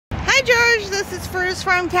this is Forouz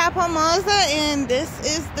from CapoMazda, and this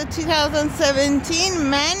is the 2017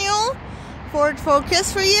 manual Ford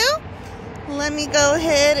Focus for you. Let me go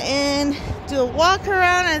ahead and do a walk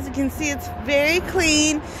around. As you can see, it's very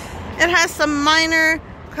clean. It has some minor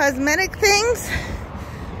cosmetic things,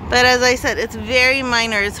 but as I said, it's very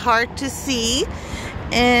minor. It's hard to see.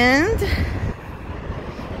 And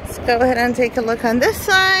let's go ahead and take a look on this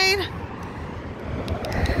side.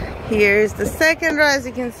 Here's the second row. As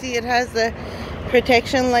you can see, it has the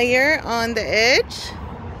protection layer on the edge.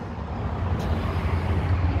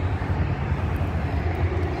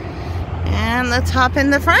 And let's hop in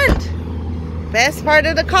the front. Best part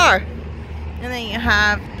of the car. And then you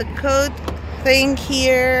have the coat thing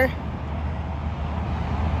here.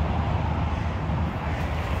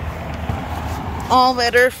 All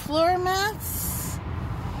weather floor mats.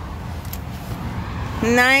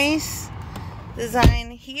 Nice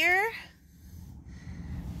design here.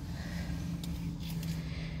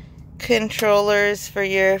 Controllers for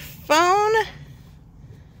your phone.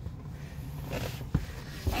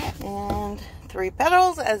 And 3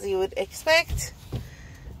 pedals, as you would expect.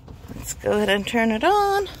 Let's go ahead and turn it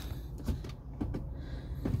on.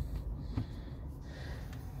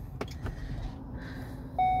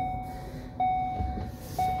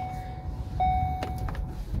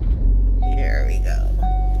 Here we go.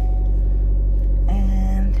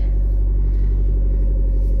 And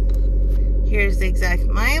here's the exact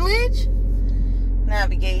mileage.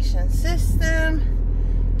 Navigation system.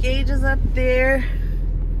 Gauges up there.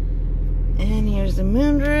 And here's the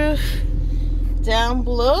moonroof. Down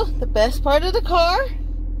below, the best part of the car.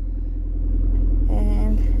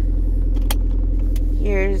 And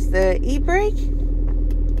here's the e-brake.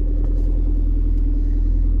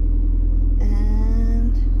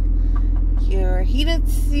 And your heated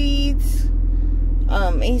seats.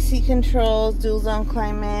 AC controls, dual zone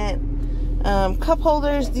climate. Cup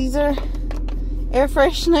holders, these are air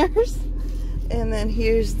fresheners. And then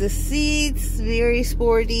here's the seats, very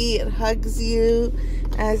sporty. It hugs you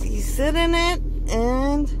as you sit in it,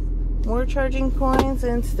 and more charging points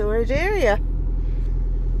and storage area.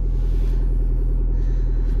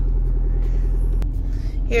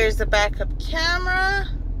 Here's the backup camera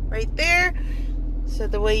right there. So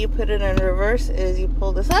the way you put it in reverse is you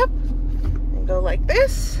pull this up and go like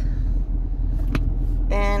this.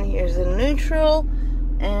 And here's the neutral,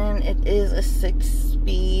 and it is a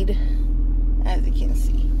 6-speed. As you can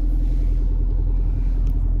see.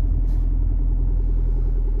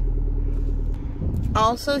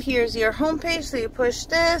 Also, here's your home page. So you push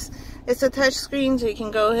this. It's a touch screen, so you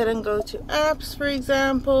can go ahead and go to apps, for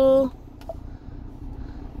example.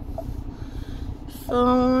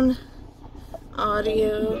 Phone,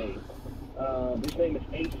 audio. His name is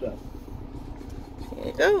Asa. Here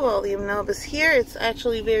you go. Volume knob is here. It's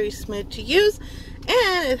actually very smooth to use.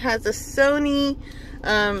 And it has a Sony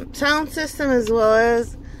sound system, as well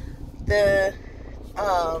as the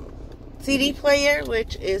CD player,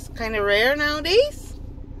 which is kind of rare nowadays.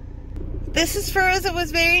 This is Forouz. It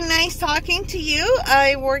was very nice talking to you.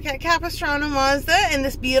 I work at CapoMazda, and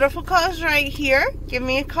this beautiful car is right here. Give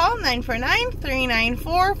me a call,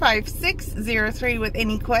 949-394-5603, with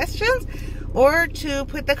any questions, or to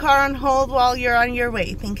put the car on hold while you're on your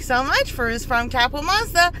way. Thank you so much. Forouz from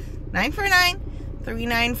CapoMazda,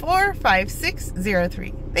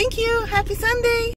 949-394-5603. Thank you. Happy Sunday.